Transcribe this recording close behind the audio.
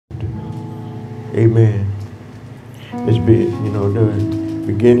Amen. It's been, you know, the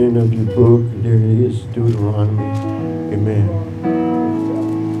beginning of your book, there it is, Deuteronomy. Amen.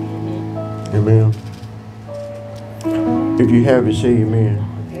 Amen. If you have it, say amen.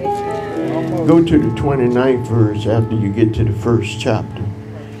 Go to the 29th verse after you get to the first chapter.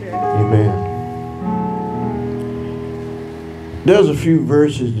 Amen. There's a few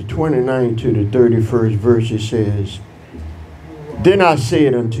verses, the 29th to the 31st verse, it says, "Then I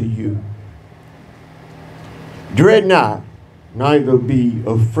said unto you, dread not, neither be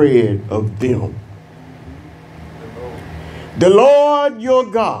afraid of them. The Lord your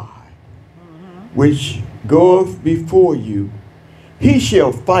God, which goeth before you, he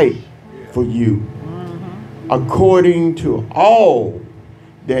shall fight for you, according to all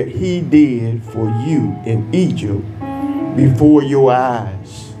that he did for you in Egypt before your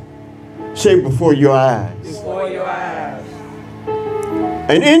eyes." Say, before your eyes. Before your eyes.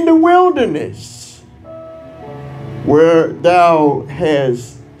 "And in the wilderness, where thou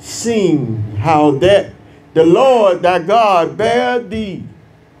hast seen how that the Lord thy God bare thee,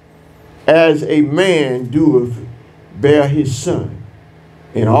 as a man doeth bear his son,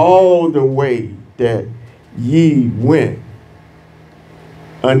 in all the way that ye went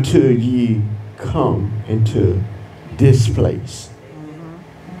until ye come into this place."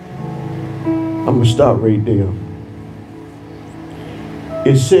 I'm going to stop right there.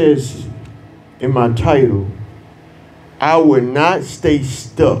 It says in my title, I will not stay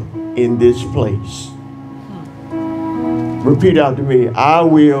stuck in this place. Repeat after me. I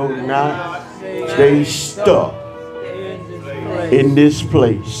will not stay stuck in this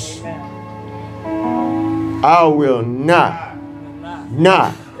place. I will not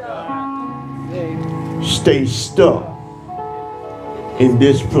stay stuck in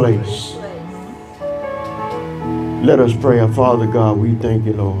this place. Let us pray. Our Father God, we thank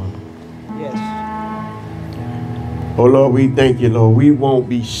you, Lord. Yes. Oh Lord, we thank you, Lord. We won't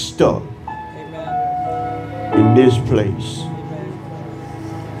be stuck in this place.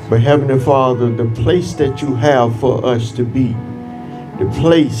 But Heavenly Father, the place that you have for us to be, the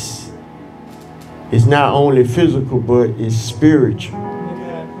place is not only physical, but it's spiritual.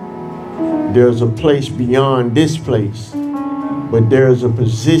 There's a place beyond this place, but there's a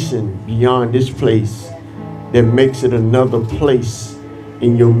position beyond this place that makes it another place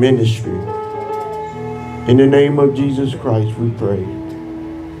in your ministry. In the name of Jesus Christ, we pray.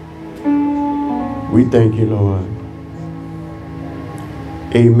 We thank you, Lord.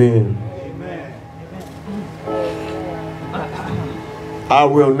 Amen. I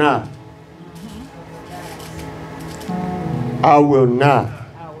will not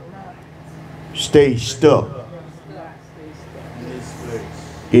stay stuck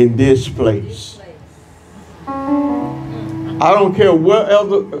in this place. I don't care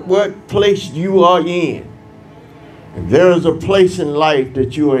what place you are in. If there is a place in life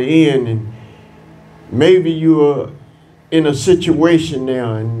that you are in, and maybe you are in a situation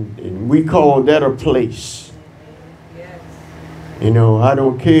now, and we call that a place. You know, I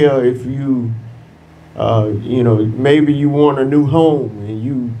don't care if you, you know, maybe you want a new home and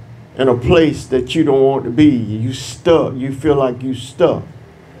you in a place that you don't want to be. You stuck. You feel like you stuck.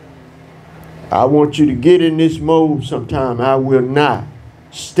 I want you to get in this mode sometime. I will not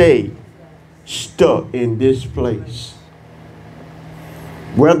stay stuck in this place.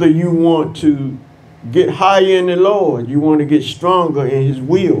 Whether you want to get higher in the Lord, you want to get stronger in his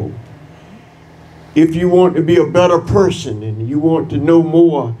will. If you want to be a better person and you want to know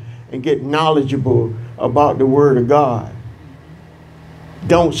more and get knowledgeable about the Word of God,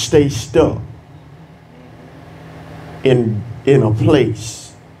 don't stay stuck in a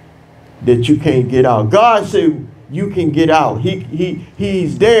place that you can't get out. God said you can get out.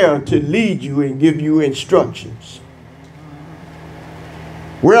 He's there to lead you and give you instructions.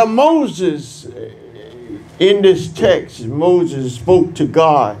 Where Moses, in this text, Moses spoke to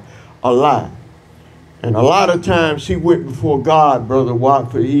God a lot. And a lot of times he went before God, Brother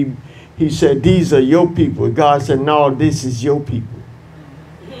Watford. He said, these are your people. God said, no, this is your people.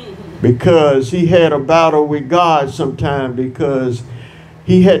 Because he had a battle with God sometime, because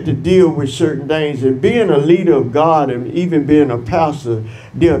he had to deal with certain things. And being a leader of God and even being a pastor,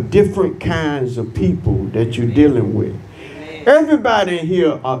 there are different kinds of people that you're dealing with. Everybody in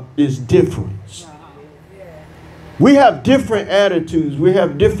here is different. We have different attitudes. We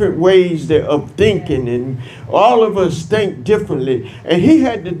have different ways of thinking, and all of us think differently. And he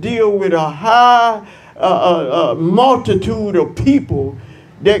had to deal with a high multitude of people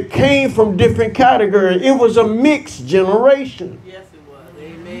that came from different categories. It was a mixed generation. Yes, it was.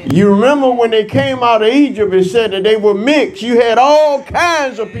 Amen. You remember when they came out of Egypt, it said that they were mixed. You had all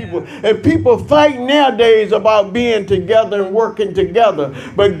kinds of people. And people fight nowadays about being together and working together.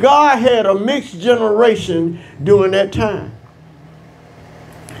 But God had a mixed generation during that time.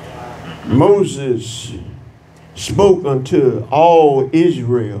 Moses spoke unto all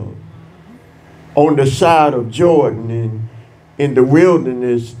Israel on the side of Jordan and in the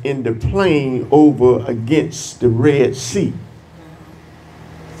wilderness, in the plain over against the Red Sea.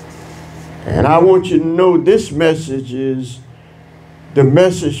 And I want you to know this message is the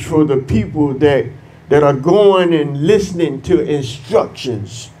message for the people that are going and listening to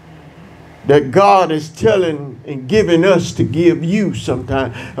instructions that God is telling and giving us to give you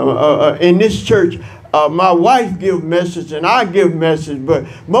sometime. In this church, my wife gives message and I give message, but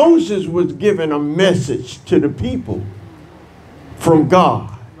Moses was giving a message to the people from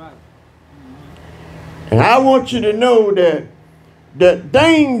God. And I want you to know that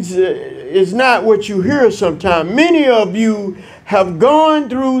things is not what you hear sometimes. Many of you have gone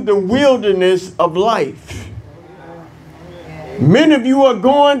through the wilderness of life. Many of you are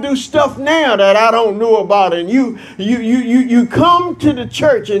going through stuff now that I don't know about, and you come to the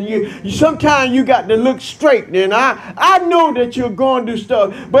church and you sometimes you got to look straight. And I know that you're going through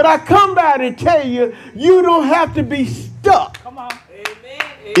stuff, but I come by to tell you, you don't have to be stuck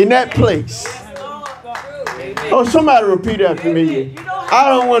in that place. Oh, somebody repeat after me. I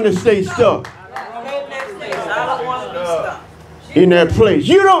don't want to stay stuck in that place.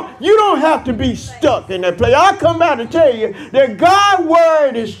 You don't have to be stuck in that place. I come out to tell you that God's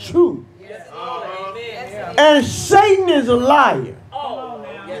word is true. And Satan is a liar.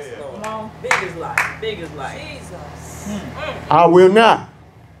 Biggest lie. I will not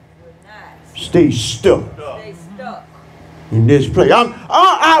stay stuck in this place.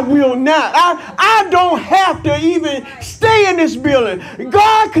 I will not. I don't have to even stay in this building.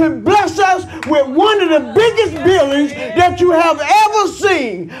 God can bless us with one of the biggest buildings that you have ever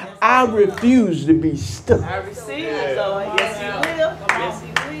seen. I refuse to be stuck. I receive it, Lord. Yes, He will. Yes,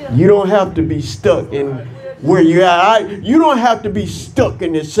 He will. You don't have to be stuck in where you're at. You don't have to be stuck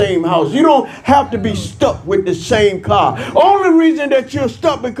in the same house. You don't have to be stuck with the same car. Only reason that you're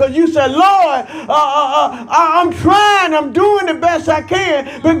stuck because you said, Lord, I'm trying. I'm doing the best I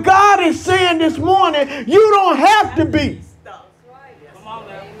can. But God is saying this morning, you don't have to be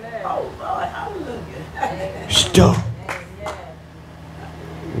stuck.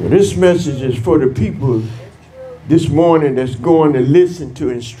 This message is for the people this morning that's going to listen to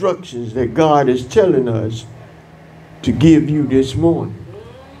instructions that God is telling us to give you this morning.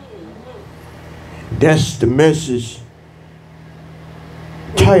 That's the message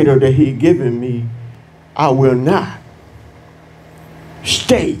title that He given me. I will not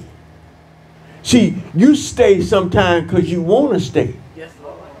stay. See, you stay sometimes because you want to stay. Yes,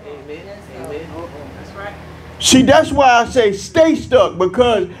 Lord. Amen. Amen. That's right. See, that's why I say stay stuck,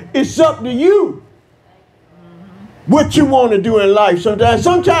 because it's up to you what you want to do in life sometimes.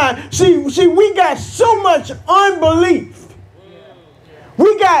 Sometimes, see, we got so much unbelief.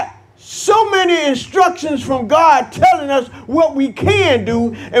 We got so many instructions from God telling us what we can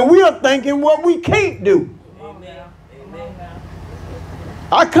do, and we are thinking what we can't do. Amen. Amen.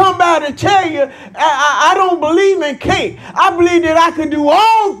 I come by to tell you, I don't believe in can't. I believe that I can do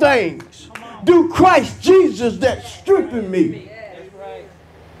all things through Christ Jesus that strengthened me.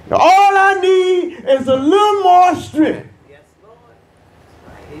 All I need is a little more strength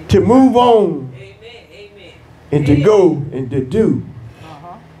to move on and to go and to do.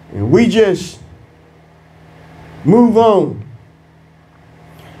 And we just move on.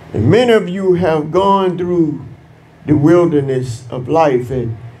 And many of you have gone through the wilderness of life at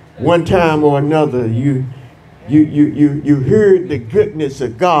one time or another. You heard the goodness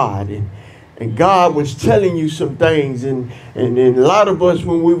of God, and God was telling you some things, and a lot of us,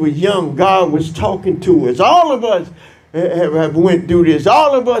 when we were young, God was talking to us. All of us have went through this.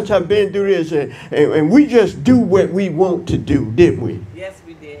 All of us have been through this, and we just do what we want to do, didn't we? Yes,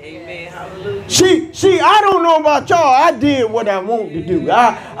 we did. Amen. Hallelujah. See, I don't know about y'all. I did what I wanted to do.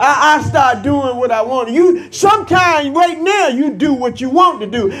 I started doing what I wanted. You sometimes right now you do what you want to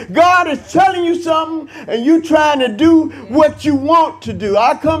do. God is telling you something, and you trying to do what you want to do.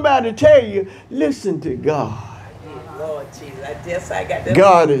 I come by to tell you, listen to God. Lord Jesus, I guess I got that.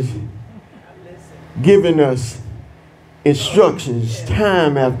 God is giving us instructions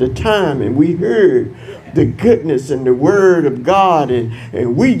time after time, and we heard the goodness and the word of God,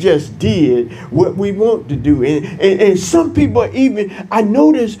 and we just did what we want to do. And some people, even I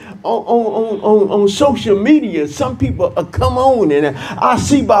notice on social media, some people come on, and I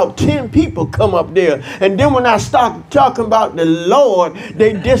see about 10 people come up there, and then when I start talking about the Lord,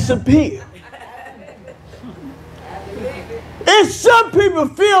 they disappear. And some people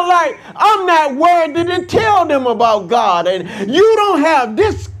feel like I'm not worthy to tell them about God, and you don't have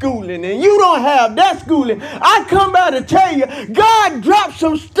this schooling and you don't have that schooling. I come by to tell you, God dropped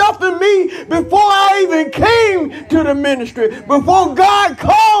some stuff in me before I even came to the ministry, before God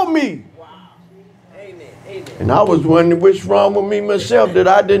called me. Wow. Amen. Amen. And I was wondering what's wrong with me myself, that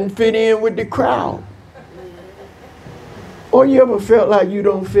I didn't fit in with the crowd. Or you ever felt like you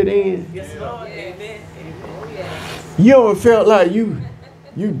don't fit in? Yes, Lord. Amen. You ever felt like you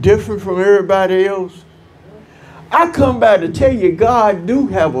different from everybody else? I come by to tell you, God do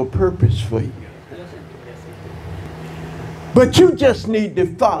have a purpose for you. But you just need to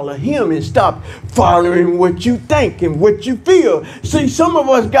follow him and stop following what you think and what you feel. See, some of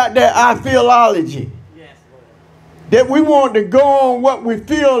us got that I feelology. That we want to go on what we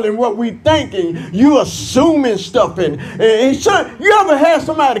feel and what we think, and you assuming stuff. And so, you ever had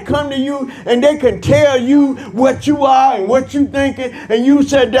somebody come to you and they can tell you what you are and what you thinking, and you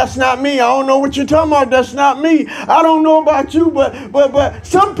said, that's not me. I don't know what you're talking about. That's not me. I don't know about you, but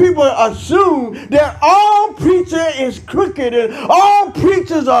some people assume that all preacher is crooked and all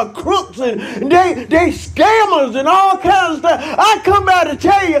preachers are crooks and they scammers and all kinds of stuff. I come by to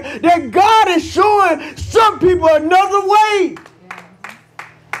tell you that God is showing some people another way.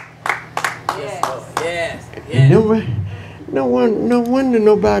 Yes. No wonder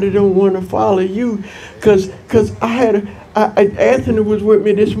nobody don't want to follow you, cause Anthony was with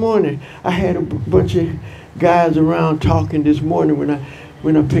me this morning. I had a bunch of guys around talking this morning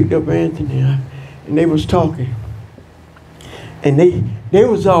when I picked up Anthony, and they was talking, and they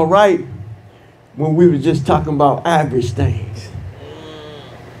was all right when we was just talking about average things.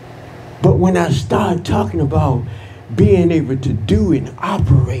 But when I started talking about being able to do and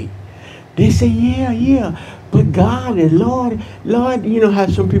operate, they say, yeah, but God and Lord, you know how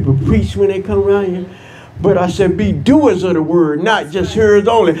some people preach when they come around you? But I said, be doers of the word, not just hearers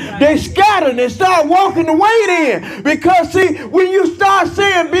only. They scattered and start walking away then. Because see, when you start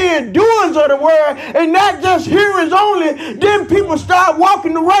saying being doers of the word and not just hearers only, then people start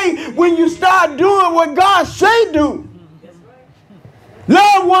walking away when you start doing what God say do.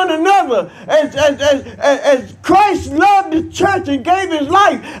 Love one another as Christ loved the church and gave his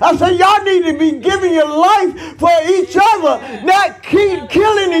life. I say, y'all need to be giving your life for each other, not keep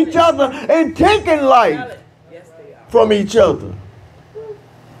killing each other and taking life from each other.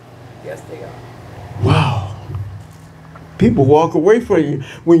 Yes, they are. Wow. People walk away from you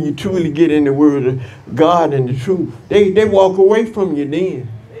when you truly get in the word of God and the truth. They walk away from you then.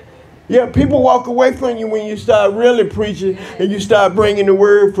 Yeah, people walk away from you when you start really preaching and you start bringing the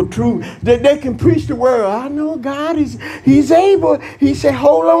word for truth. They can preach the word. I know God he's able. He said,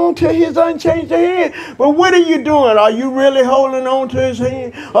 hold on to his unchanged hand. But what are you doing? Are you really holding on to his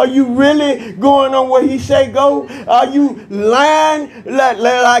hand? Are you really going on where he say go? Are you lying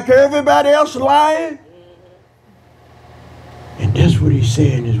like everybody else lying? And that's what he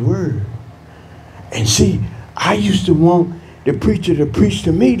said in his word. And see, I used to want the preacher to preach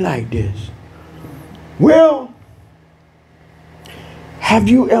to me like this. Well, have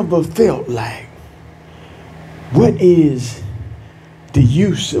you ever felt like, what is the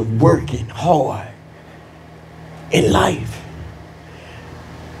use of working hard in life?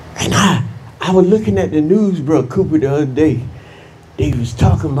 And I was looking at the news, Brother Cooper, the other day. They was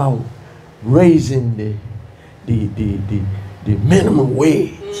talking about raising the minimum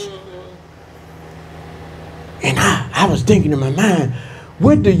wage. And I was thinking in my mind,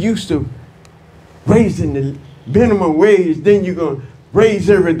 what the use of raising the minimum wage, then you're going to raise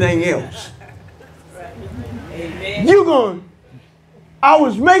everything else. Amen. I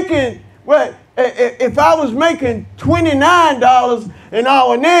was making, if I was making $29 an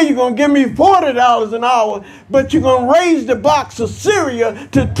hour, now you're going to give me $40 an hour, but you're going to raise the box of cereal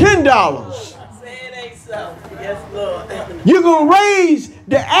to $10. Say it ain't so. Yes, Lord. You're going to raise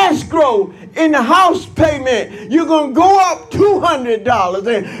the escrow in the house payment. You're going to go up $200.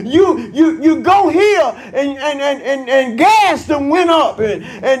 And you go here and gas them went up.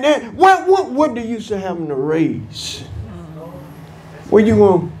 And then what do you say having to raise? Well, you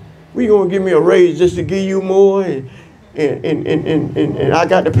going to give me a raise just to give you more and I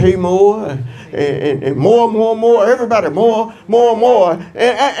got to pay more and more. Everybody more.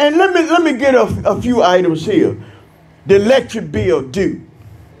 And let me get a few items here. The electric bill due.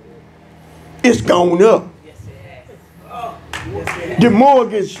 it's gone up. The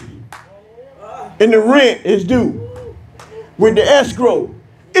mortgage and the rent is due. With the escrow,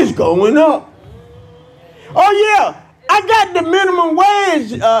 it's going up. Oh yeah, I got the minimum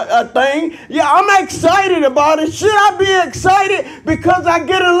wage thing. Yeah, I'm excited about it. Should I be excited because I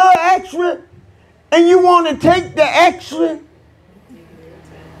get a little extra and you want to take the extra?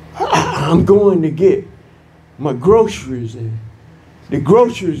 I'm going to get my groceries and the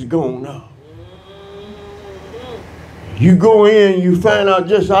groceries going up. You go in, you find out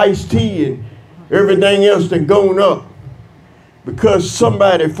just iced tea and everything else that's going up because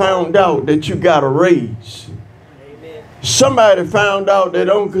somebody found out that you got a raise. Amen. Somebody found out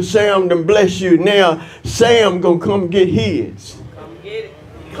that Uncle Sam done bless you. Now Sam gonna come get his. Come get it.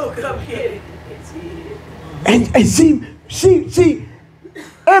 Come get it. And see,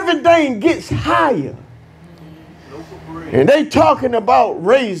 everything gets higher. And they talking about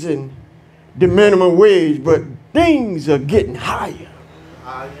raising the minimum wage, but things are getting higher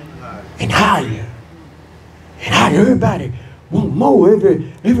and higher and higher. Everybody want more.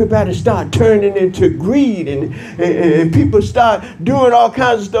 Everybody start turning into greed, and people start doing all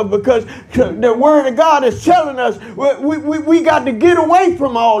kinds of stuff because the Word of God is telling us we got to get away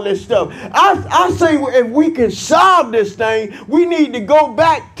from all this stuff. I say if we can solve this thing, we need to go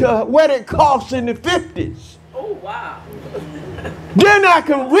back to what it cost in the 50s. Oh, wow. Then I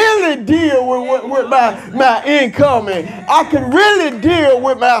can really deal with my income, and I can really deal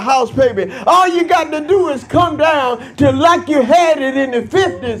with my house payment. All you got to do is come down to like you had it in the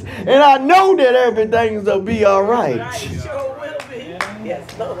 50s, and I know that everything's going to be all right. Sure will be.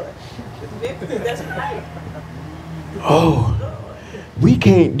 Yes, Lord. The 50s, that's right. Oh, we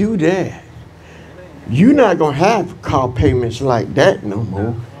can't do that. You're not going to have car payments like that no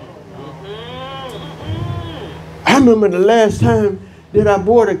more. I remember the last time that I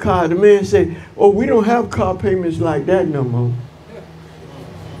bought a car, the man said, oh, we don't have car payments like that no more.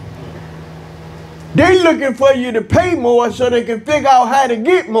 They looking for you to pay more so they can figure out how to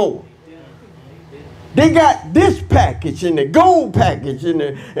get more. They got this package and the gold package and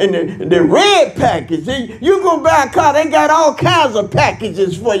the red package. You go buy a car, they got all kinds of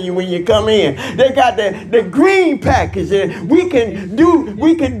packages for you when you come in. They got the green package, and we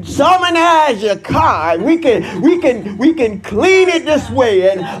can summonize your car. We can clean it this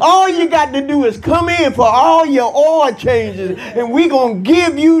way, and all you got to do is come in for all your oil changes, and we gonna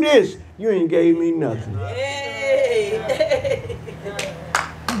give you this. You ain't gave me nothing.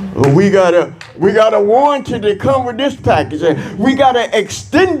 We got a warranty to come with this package. We got an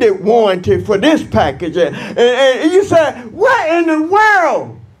extended warranty for this package. And you say, what in the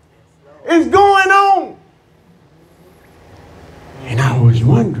world is going on? And I was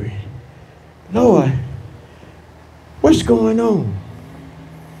wondering, Lord, what's going on?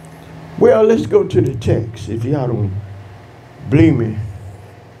 Well, let's go to the text, if y'all don't believe me.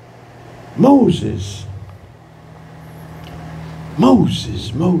 Moses,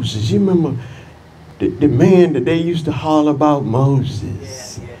 you remember the man that they used to holler about?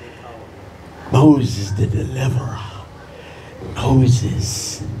 Moses. Moses the deliverer.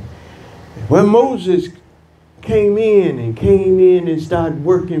 Moses. When Moses came in and started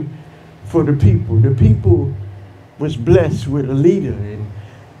working for the people was blessed with a leader.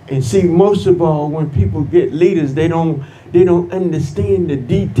 And see, most of all, when people get leaders, they don't understand the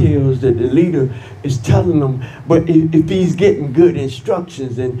details that the leader is telling them. But if he's getting good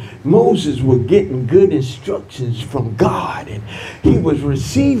instructions, and Moses was getting good instructions from God, and he was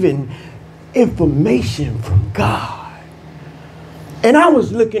receiving information from God. And I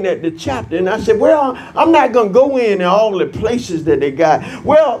was looking at the chapter, and I said, well, I'm not going to go in all the places that they got.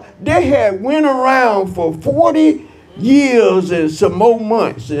 Well, they had went around for 40 years and some more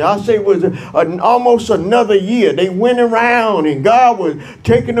months. And I say it was almost another year. They went around, and God was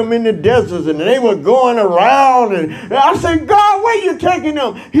taking them in the deserts, and they were going around. And I said, God, where you taking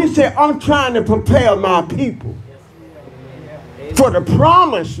them? He said, I'm trying to prepare my people for the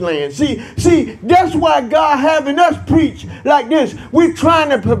promised land. See, that's why God having us preach like this. We're trying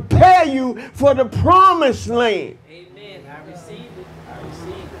to prepare you for the promised land. Amen. I receive it.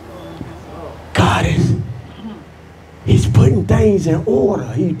 God He's putting things in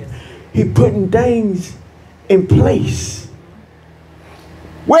order. He putting things in place.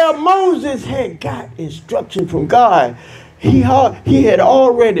 Well, Moses had got instruction from God. He had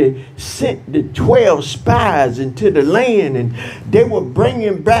already sent the 12 spies into the land, and they were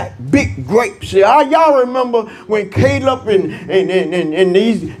bringing back big grapes. Y'all remember when Caleb and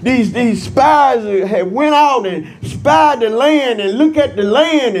these spies had went out and spied the land and looked at the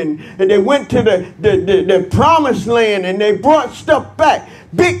land, and they went to the promised land, and they brought stuff back.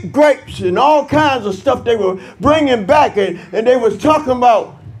 big grapes and all kinds of stuff they were bringing back. And they was talking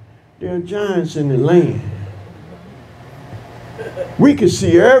about there are giants in the land. We could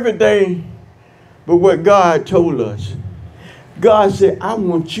see everything but what God told us. God said, I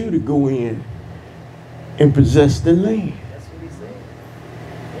want you to go in and possess the land.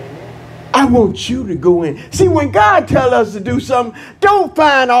 I want you to go in. See, when God tells us to do something, don't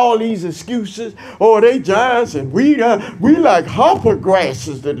find all these excuses. Oh, they giants and we like hopper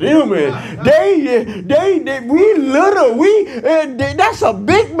grasses to them. And we little. That's a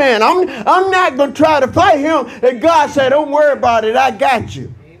big man. I'm not going to try to fight him. And God said, don't worry about it. I got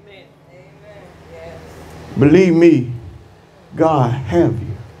you. Amen. Yes. Believe me, God have you.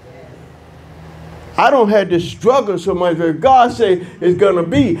 I don't have to struggle so much as God say it's going to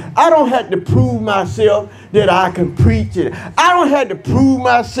be. I don't have to prove myself that I can preach it. I don't have to prove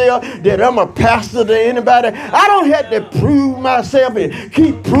myself that I'm a pastor to anybody. I don't have to prove myself and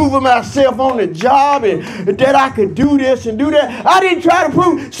keep proving myself on the job and that I can do this and do that. I didn't try to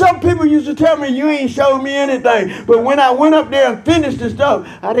prove. Some people used to tell me, you ain't showed me anything. But when I went up there and finished the stuff,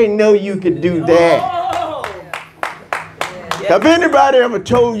 I didn't know you could do that. Have anybody ever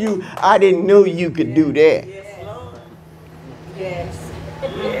told you, I didn't know you could do that? Yes, Lord. Yes.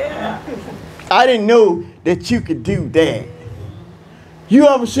 Yeah. I didn't know that you could do that. You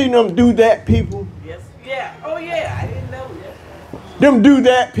ever seen them do that, people? Yes. Yeah. Oh, yeah. I didn't know. Yes. Them do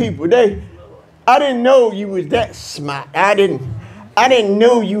that, people. I didn't know you was that smart. I didn't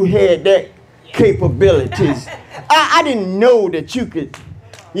know you had that capabilities. I didn't know that you could.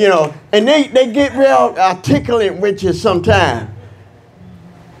 You know, and they get real articulate with you sometimes.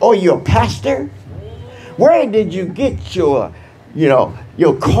 Oh, you're a pastor? Where did you get your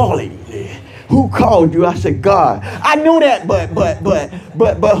calling? Who called you? I said, God. I know that, but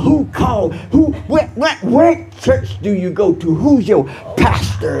who called? Where church do you go to? Who's your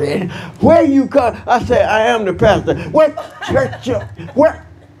pastor? And where you come? I said, I am the pastor. What church? Where?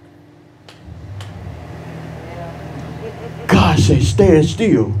 God said, stand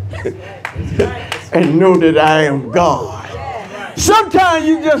still and know that I am God. Sometimes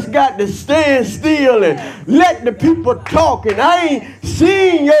you just got to stand still and let the people talk. And I ain't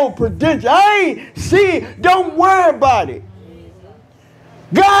seeing your potential. Don't worry about it.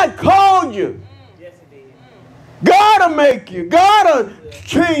 God called you. God will make you. God will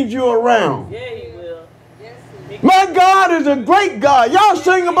change you around. Yeah, he will. My God is a great God. Y'all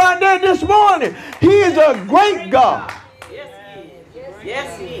sing about that this morning. He is a great God.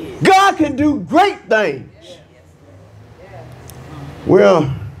 Yes, he is. God can do great things.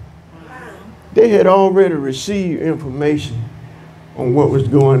 Well, they had already received information on what was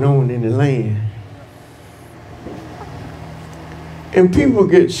going on in the land. And people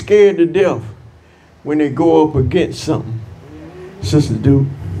get scared to death when they go up against something. Sister Duke.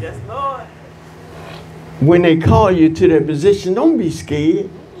 Yes, Lord. When they call you to that position, don't be scared.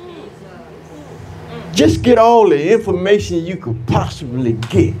 Just get all the information you could possibly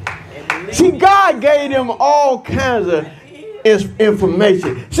get. See, God gave them all kinds of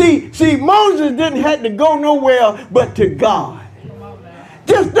information. See, Moses didn't have to go nowhere but to God.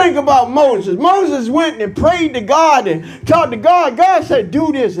 Just think about Moses. Moses went and prayed to God and talked to God. God said,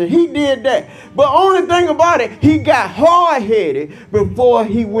 do this, and he did that. But only thing about it, he got hard-headed before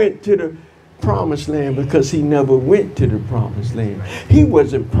he went to the promised land, because he never went to the promised land. He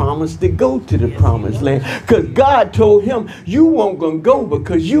wasn't promised to go to the promised land because God told him you weren't going to go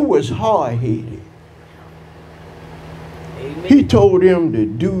because you was hard-headed. He told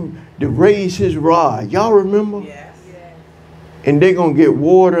him to raise his rod. Y'all remember? Yes. And they're going to get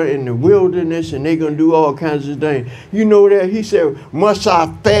water in the wilderness and they're going to do all kinds of things. You know that? He said, must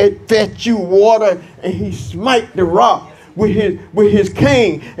I fetch you water? And he smite the rock with his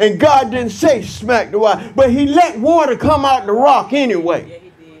cane. And God didn't say smack the rock, but he let water come out the rock anyway. Yeah,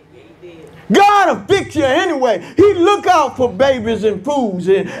 he did. God will fix you anyway. He look out for babies and fools,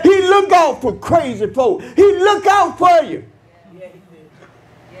 and he look out for crazy folk. He look out for you. Yeah, he did.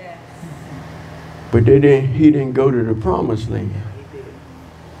 Yes. But he didn't go to the promised land. He did.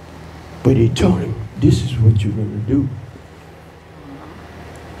 But he told him, this is what you're going to do.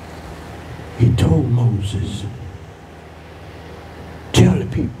 He told Moses, tell the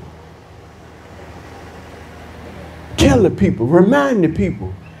people, remind the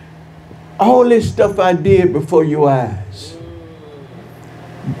people, all this stuff I did before your eyes.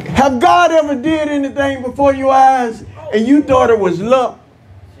 Have God ever did anything before your eyes and you thought it was luck?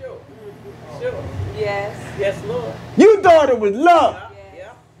 Sure. Yes. Yes, Lord. You thought it was luck.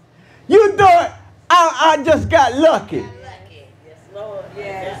 Yeah. You thought I just got lucky. Yes, Lord.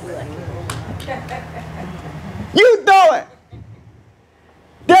 Yes. You thought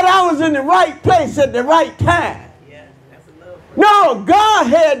was in the right place at the right time. Yeah, that's enough. No, God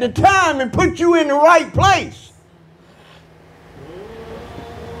had the time and put you in the right place.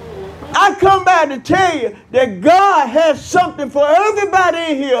 I come back to tell you that God has something for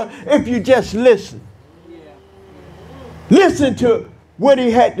everybody in here if you just listen. Listen to what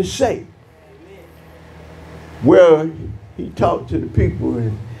he had to say. Well, he talked to the people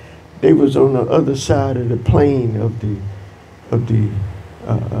and they was on the other side of the plain of the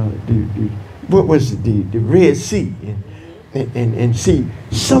what was it, the Red Sea, and see,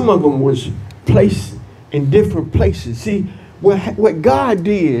 some of them was placed in different places. See, what God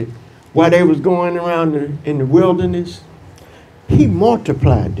did while they was going around in the wilderness, he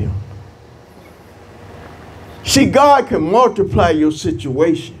multiplied them. See, God can multiply your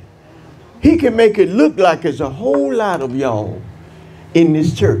situation. He can make it look like there's a whole lot of y'all in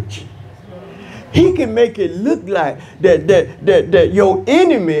this church. He can make it look like that your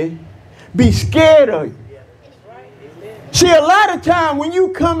enemy be scared of you. See, a lot of time when you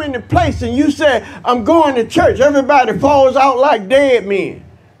come into place and you say, I'm going to church, everybody falls out like dead men.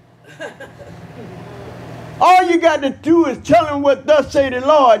 All you got to do is tell them what thus say the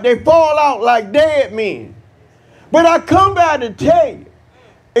Lord. They fall out like dead men. But I come by to tell you,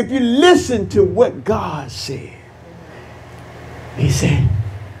 if you listen to what God said, he said,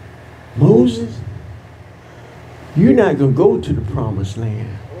 Moses, you're not going to go to the promised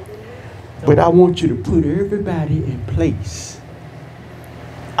land, but I want you to put everybody in place.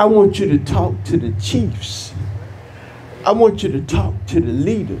 I want you to talk to the chiefs. I want you to talk to the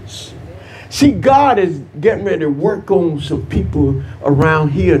leaders. See, God is getting ready to work on some people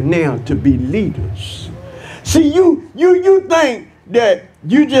around here now to be leaders. See, you think that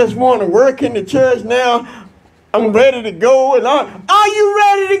you just want to work in the church now. I'm ready to go. And are you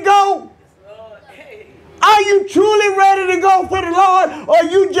ready to go? Are you truly ready to go for the Lord? Or are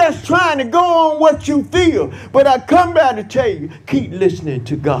you just trying to go on what you feel? But I come back to tell you, keep listening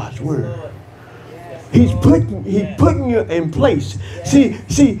to God's word. He's putting you in place.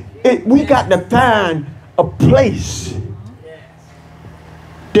 See, we got to find a place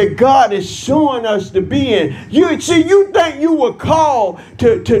that God is showing us to be in. You think you were called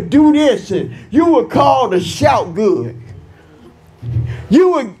to do this, and you were called to shout good.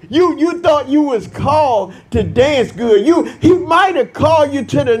 You thought you was called to dance good. He might have called you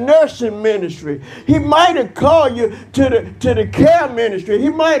to the nursing ministry. He might have called you to the care ministry. He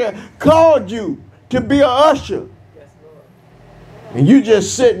might have called you to be an usher. And you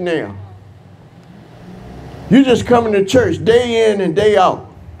just sitting there. You just coming to church day in and day out.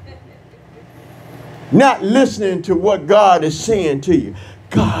 Not listening to what God is saying to you.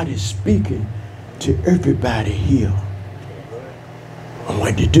 God is speaking to everybody here on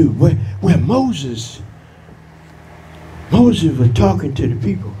what to do. Where Moses was talking to the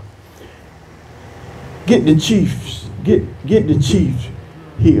people. Get the chiefs. Get the chiefs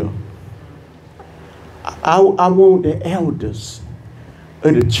here. I want the elders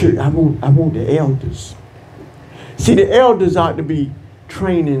of the church. I want the elders. See, the elders ought to be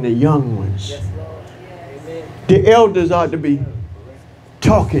training the young ones. The elders ought to be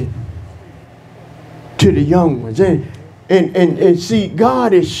talking to the young ones. And see,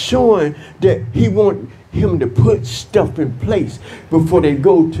 God is showing that he wants him to put stuff in place before they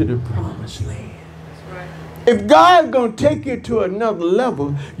go to the promised land. If God's going to take you to another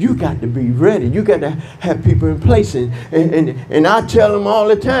level, you got to be ready. You got to have people in place. And I tell them all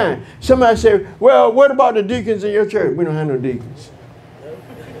the time. Somebody say, well, what about the deacons in your church? We don't have no deacons.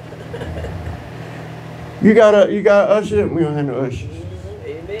 You got an usher? We don't have no ushers.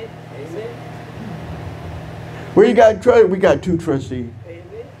 Amen. Amen. Where you got trust? We got 2 trustees.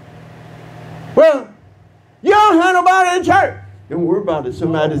 Amen. Well, you don't have nobody in church. Don't worry about it.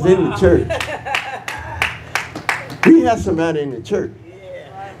 Somebody's in the church. We have somebody in the church.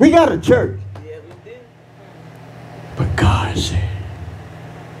 Yeah. We got a church. Yeah, we do. But God said,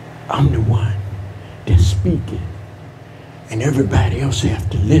 I'm the one that's speaking. And everybody else have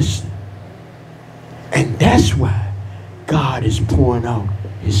to listen. And that's why God is pouring out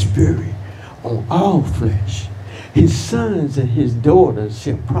his spirit on all flesh. His sons and his daughters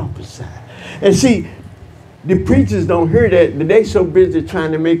shall prophesy. And see, the preachers don't hear that. They so busy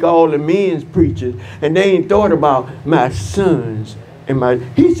trying to make all the men's preachers. And they ain't thought about my sons and my...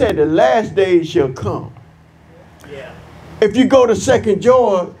 He said the last days shall come. Yeah. If you go to 2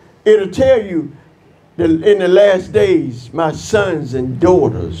 John, it'll tell you that in the last days, my sons and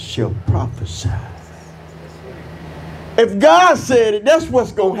daughters shall prophesy. If God said it, that's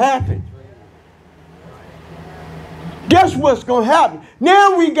what's going to happen. That's what's going to happen.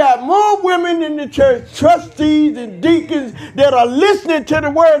 Now we got more women in the church, trustees and deacons that are listening to the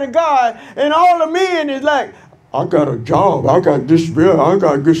word of God, and all the men is like, I got a job. I got this bill. I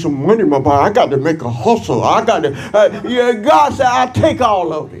got to get some money in my pocket. I got to make a hustle. I got to, God said, I'll take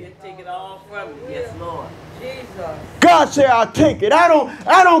all of it. Take it all from you. Yes, Lord. Jesus. God said, I'll take it. I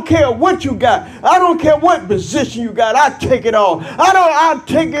don't care what you got. I don't care what position you got. I take it all. I'll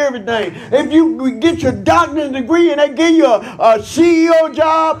take everything. If you get your doctorate degree and they give you a CEO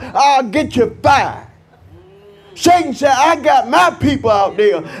job, I'll get you fired. Satan said, I got my people out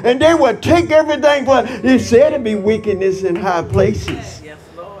there, and they will take everything for it. He said to be wickedness in high places. Yes,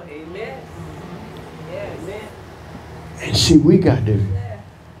 Lord. Amen. Yeah, amen. And see, we got to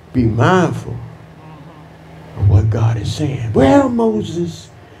be mindful of what God is saying. Well, Moses,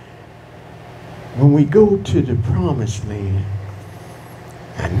 when we go to the promised land,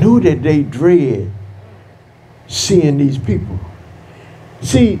 I knew that they dread seeing these people.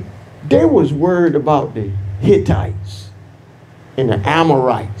 See, they was worried about the Hittites and the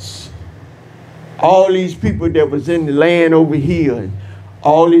Amorites. All these people that was in the land over here. And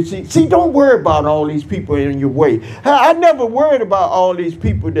all these, see, don't worry about all these people in your way. I never worried about all these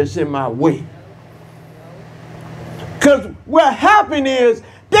people that's in my way. Because what happened is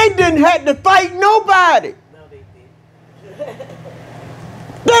they didn't have to fight nobody. No, they did.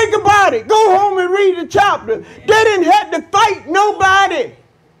 Think about it. Go home and read the chapter. They didn't have to fight nobody.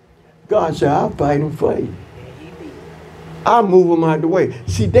 God said, I'll fight them for you. I'll move them out of the way.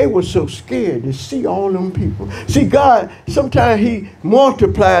 See, they were so scared to see all them people. See, God, sometimes he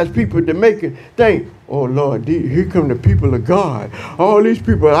multiplies people to make it think, oh, Lord, here come the people of God. All these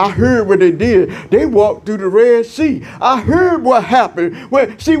people, I heard what they did. They walked through the Red Sea. I heard what happened.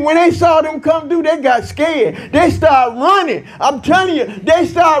 See, when they saw them come through, they got scared. They started running. I'm telling you, they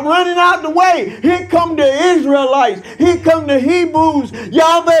started running out the way. Here come the Israelites. Here come the Hebrews.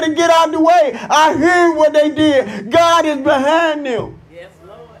 Y'all better get out the way. I heard what they did. God is behind them. Yes,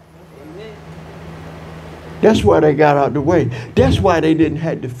 Lord. Amen. That's why they got out the way. That's why they didn't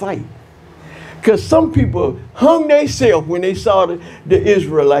have to fight. Because some people hung themselves when they saw the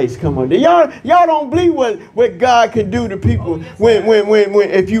Israelites come on. Y'all don't believe what God can do to people when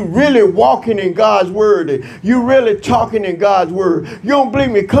if you really walking in God's word and you really talking in God's word. You don't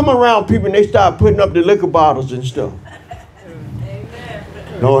believe me? Come around people and they start putting up the liquor bottles and stuff.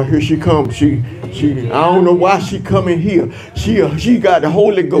 Lord, here she comes. She I don't know why she coming here. She got the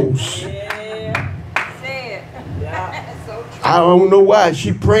Holy Ghost. I don't know why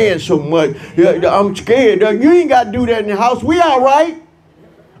she praying so much. I'm scared. You ain't got to do that in the house. We all right.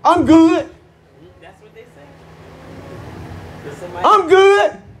 I'm good. That's what they say. I'm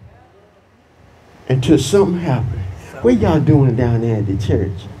good. Until something happened. What y'all doing down there at the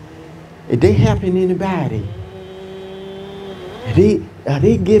church? Is they helping anybody? Are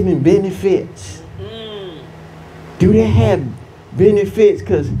they giving benefits? Do they have benefits?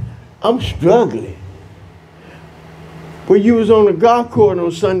 Because I'm struggling. When you was on the golf course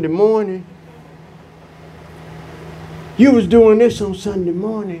on Sunday morning, you was doing this on Sunday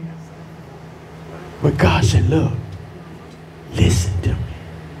morning. But God said, look, listen to me.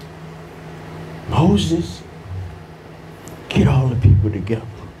 Moses, get all the people together.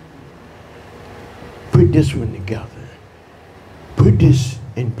 Put this one together. Put this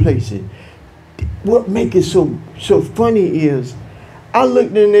in place. What makes it so funny is, I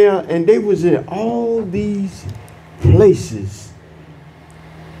looked in there and they was in all these places.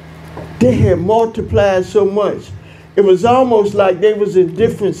 They had multiplied so much. It was almost like they was in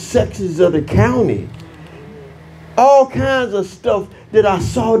different sections of the county. All kinds of stuff that I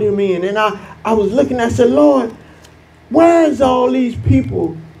saw them in. And I was looking, I said, Lord, why is all these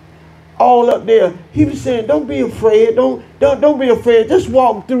people all up there? He was saying, don't be afraid. Don't be afraid. Just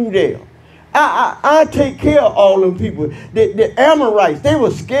walk through there. I take care of all them people. The Amorites, they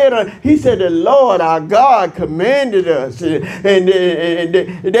were scared. He said, the Lord our God commanded us. And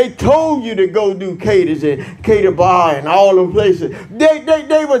they told you to go do Cades and Kadebar and all them places.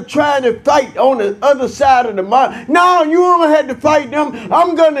 They were trying to fight on the other side of the mountain. No, you don't have to fight them.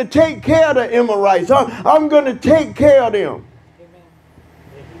 I'm going to take care of the Amorites. I'm going to take care of them.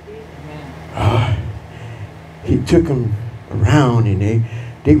 He took them around and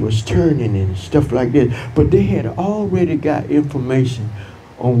they was turning and stuff like this. But they had already got information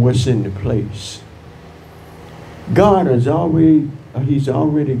on what's in the place. God has he's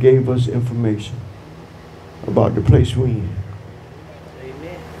already gave us information about the place we in.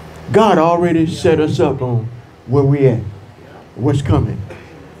 Amen. God already set us up on where we at, what's coming.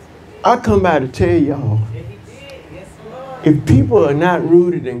 I come by to tell y'all, if people are not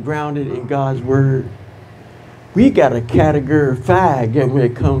rooted and grounded in God's word, We got a category 5 getting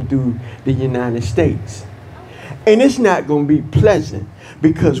ready to come through the United States. And it's not going to be pleasant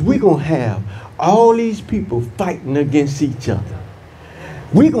because we're going to have all these people fighting against each other.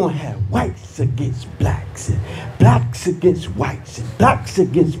 We're going to have whites against blacks, and blacks against whites, and blacks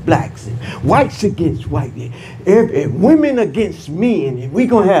against blacks, and whites against whites, and women against men. And we're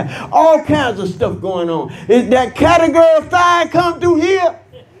going to have all kinds of stuff going on. Is that category 5 come through here?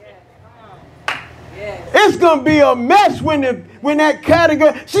 It's going to be a mess when that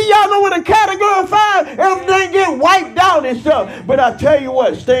category... See, y'all know when the category 5, everything get wiped out and stuff. But I tell you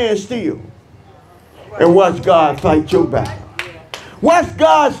what, stand still and watch God fight your battle. Watch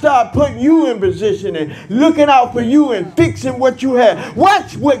God start putting you in position and looking out for you and fixing what you have.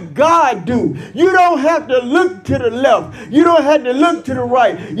 Watch what God do. You don't have to look to the left. You don't have to look to the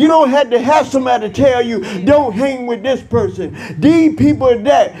right. You don't have to have somebody tell you, don't hang with this person. These people are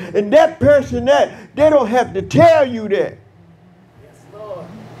that, and that person that. They don't have to tell you that. Yes, Lord.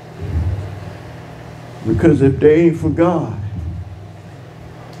 Because if they ain't for God,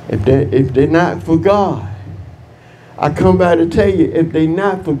 if they're not for God, I come by to tell you, if they're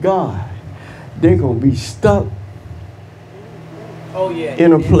not for God, they're going to be stuck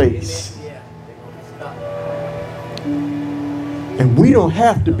in a place. And we don't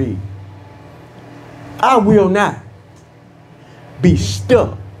have to be. I will not be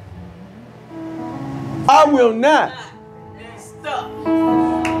stuck. I will not be stuck.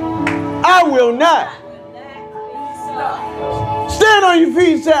 I will not. Stand on your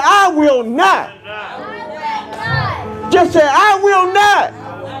feet and say, I will not. Just say, I will not.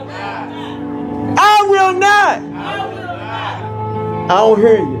 I will not. I don't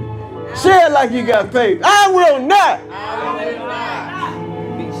hear you. Say it like you got faith. I will not.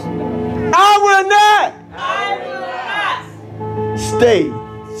 I will not. Stay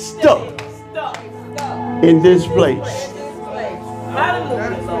stuck in this place.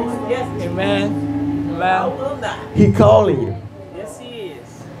 Hallelujah, Lord. Yes, amen. I will not. He calling you. Yes, he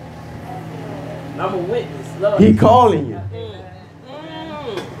is. I'm a witness, Lord. He calling you.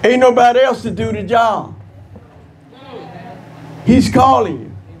 Ain't nobody else to do the job. He's calling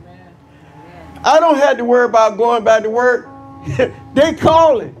you. I don't have to worry about going back to work. They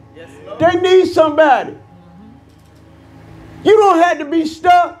calling. They need somebody. You don't have to be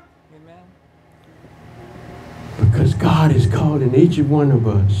stuck. Because God is calling each one of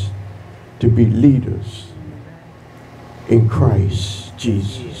us to be leaders in Christ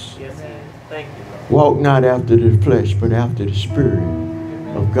Jesus. Thank you, Lord. Walk not after the flesh, but after the Spirit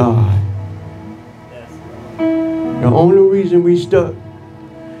of God. The only reason we stuck,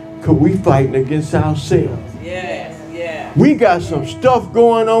 because we fighting against ourselves. Yes, yeah. We got some stuff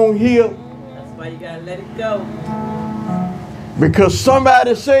going on here. That's why you got to let it go. Because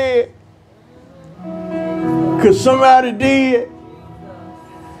somebody said, because somebody did.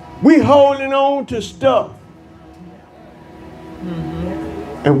 We holding on to stuff.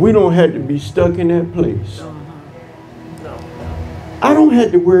 And we don't have to be stuck in that place. I don't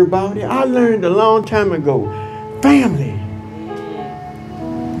have to worry about it. I learned a long time ago. Family.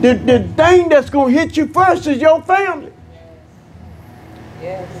 The thing that's going to hit you first is your family.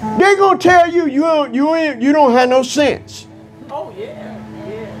 They're going to tell you you don't have no sense. Oh, yeah.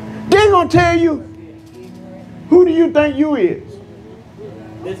 They're going to tell you, who do you think you is?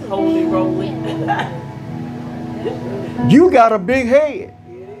 This holy rolling. You got a big head.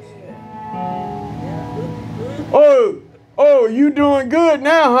 Oh, you doing good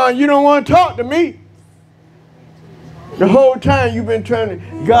now, huh? You don't want to talk to me. The whole time you've been trying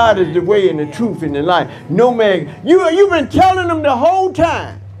to, God is the way and the truth and the life. No man, you've been telling them the whole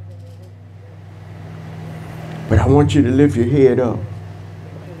time. But I want you to lift your head up.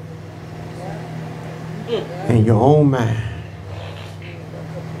 In your own mind.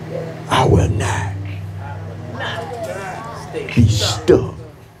 I will not be stuck.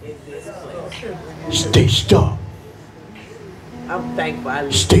 Stay stuck. I'm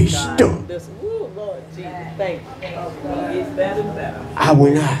thankful. Stay stuck. Ooh, Lord Jesus, thank you. It's better and better. I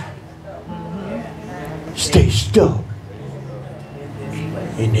will not stay stuck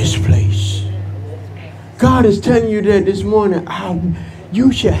in this place. God is telling you that this morning.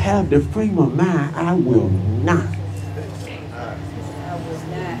 You should have the frame of mind. I will not.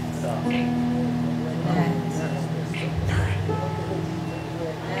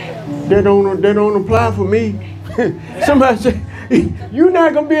 That don't apply for me. Somebody say, you're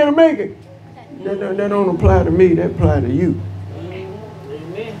not going to be able to make it. That don't apply to me. That apply to you. Amen.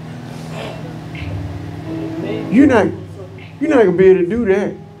 You're not going to be able to do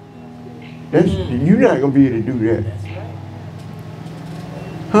that. You're not going to be able to do that.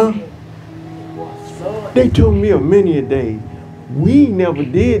 Huh? They told me of many a day, we never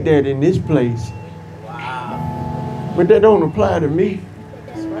did that in this place. Wow. But that don't apply to me.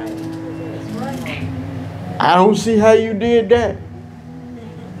 That's right. That's right. I don't see how you did that.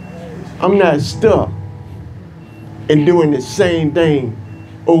 I'm not stuck in doing the same thing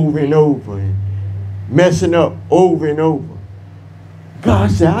over and over and messing up over and over.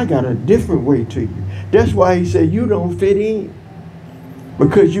 God said, I got a different way to you. That's why he said, you don't fit in.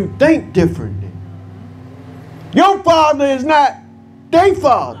 Because you think differently. Your father is not their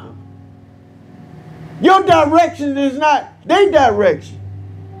father. Your direction is not their direction.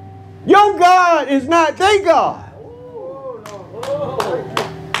 Your God is not their God.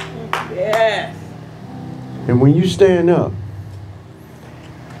 Yes. And when you stand up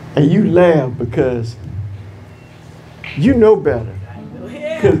and you laugh because you know better.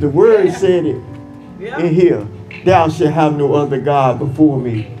 Because the word said it in here. Thou shalt have no other God before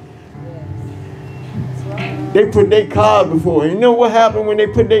me. They put their cars before. You know what happened when they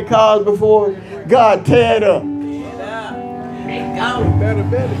put their cars before? God tear it up.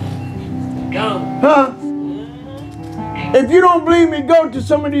 Huh? If you don't believe me, go to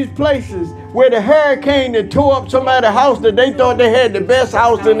some of these places where the hurricane that tore up somebody's house that they thought they had the best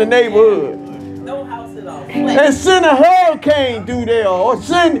house in the neighborhood. No house at all. And send a hurricane through there, or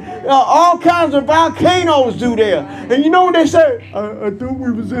send all kinds of volcanoes through there. And you know what they say? I thought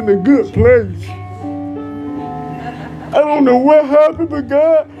we was in a good place. I don't know what happened, but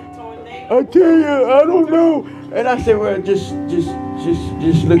God, I tell you, I don't know. And I said, well, just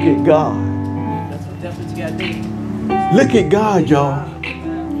look at God. That's what you gotta do. Look at God, y'all.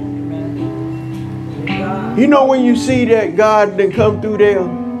 You know when you see that God done come through there?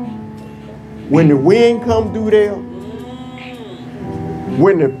 When the wind come through there?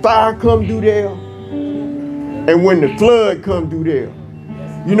 When the fire come through there? And when the flood come through there?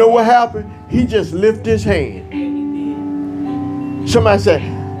 You know what happened? He just lift his hand. Somebody said,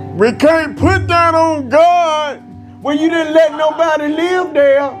 we can't put that on God. Well, you didn't let nobody live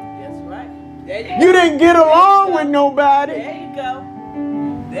there. That's right. There you go. You didn't get along with nobody. There you go.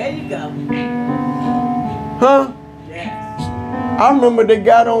 There you go. Huh? Yes. I remember they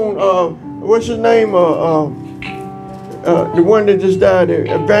got on, what's his name? The one that just died, the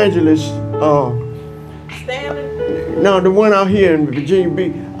evangelist. Stanley? No, the one out here in Virginia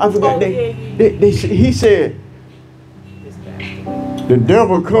Beach. I forgot. He said, the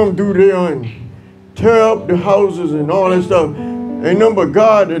devil come through there and tear up the houses and all that stuff. Ain't nothing but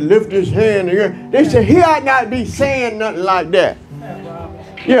God that lift his hand. They said he ought not be saying nothing like that.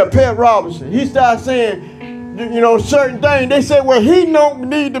 Yeah, Pat Robertson. He started saying, you know, certain things. They said, well, he don't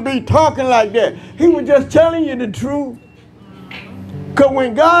need to be talking like that. He was just telling you the truth. Because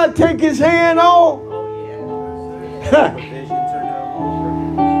when God take his hand off,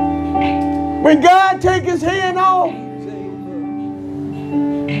 when God take his hand off,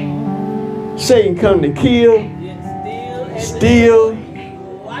 Satan come to kill, steal,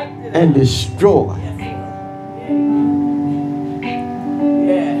 and destroy.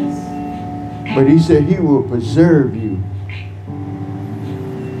 Yes. But he said he will preserve you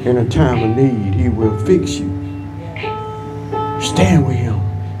in a time of need. He will fix you. Stand with him.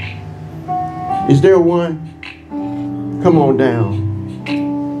 Is there one? Come on down.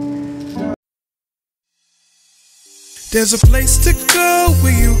 There's a place to go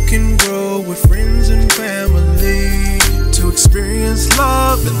where you can grow with friends and family, to experience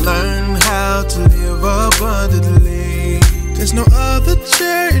love and learn how to live abundantly. There's no other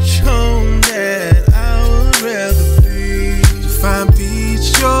church home that I would rather be, to find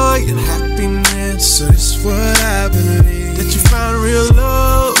peace, joy, and happiness. So this is what I believe, that you find real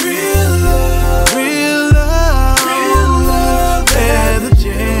love, real love, real love, real love at the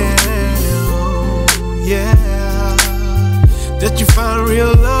jam. Yeah. That you find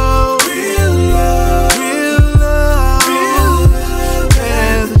real love.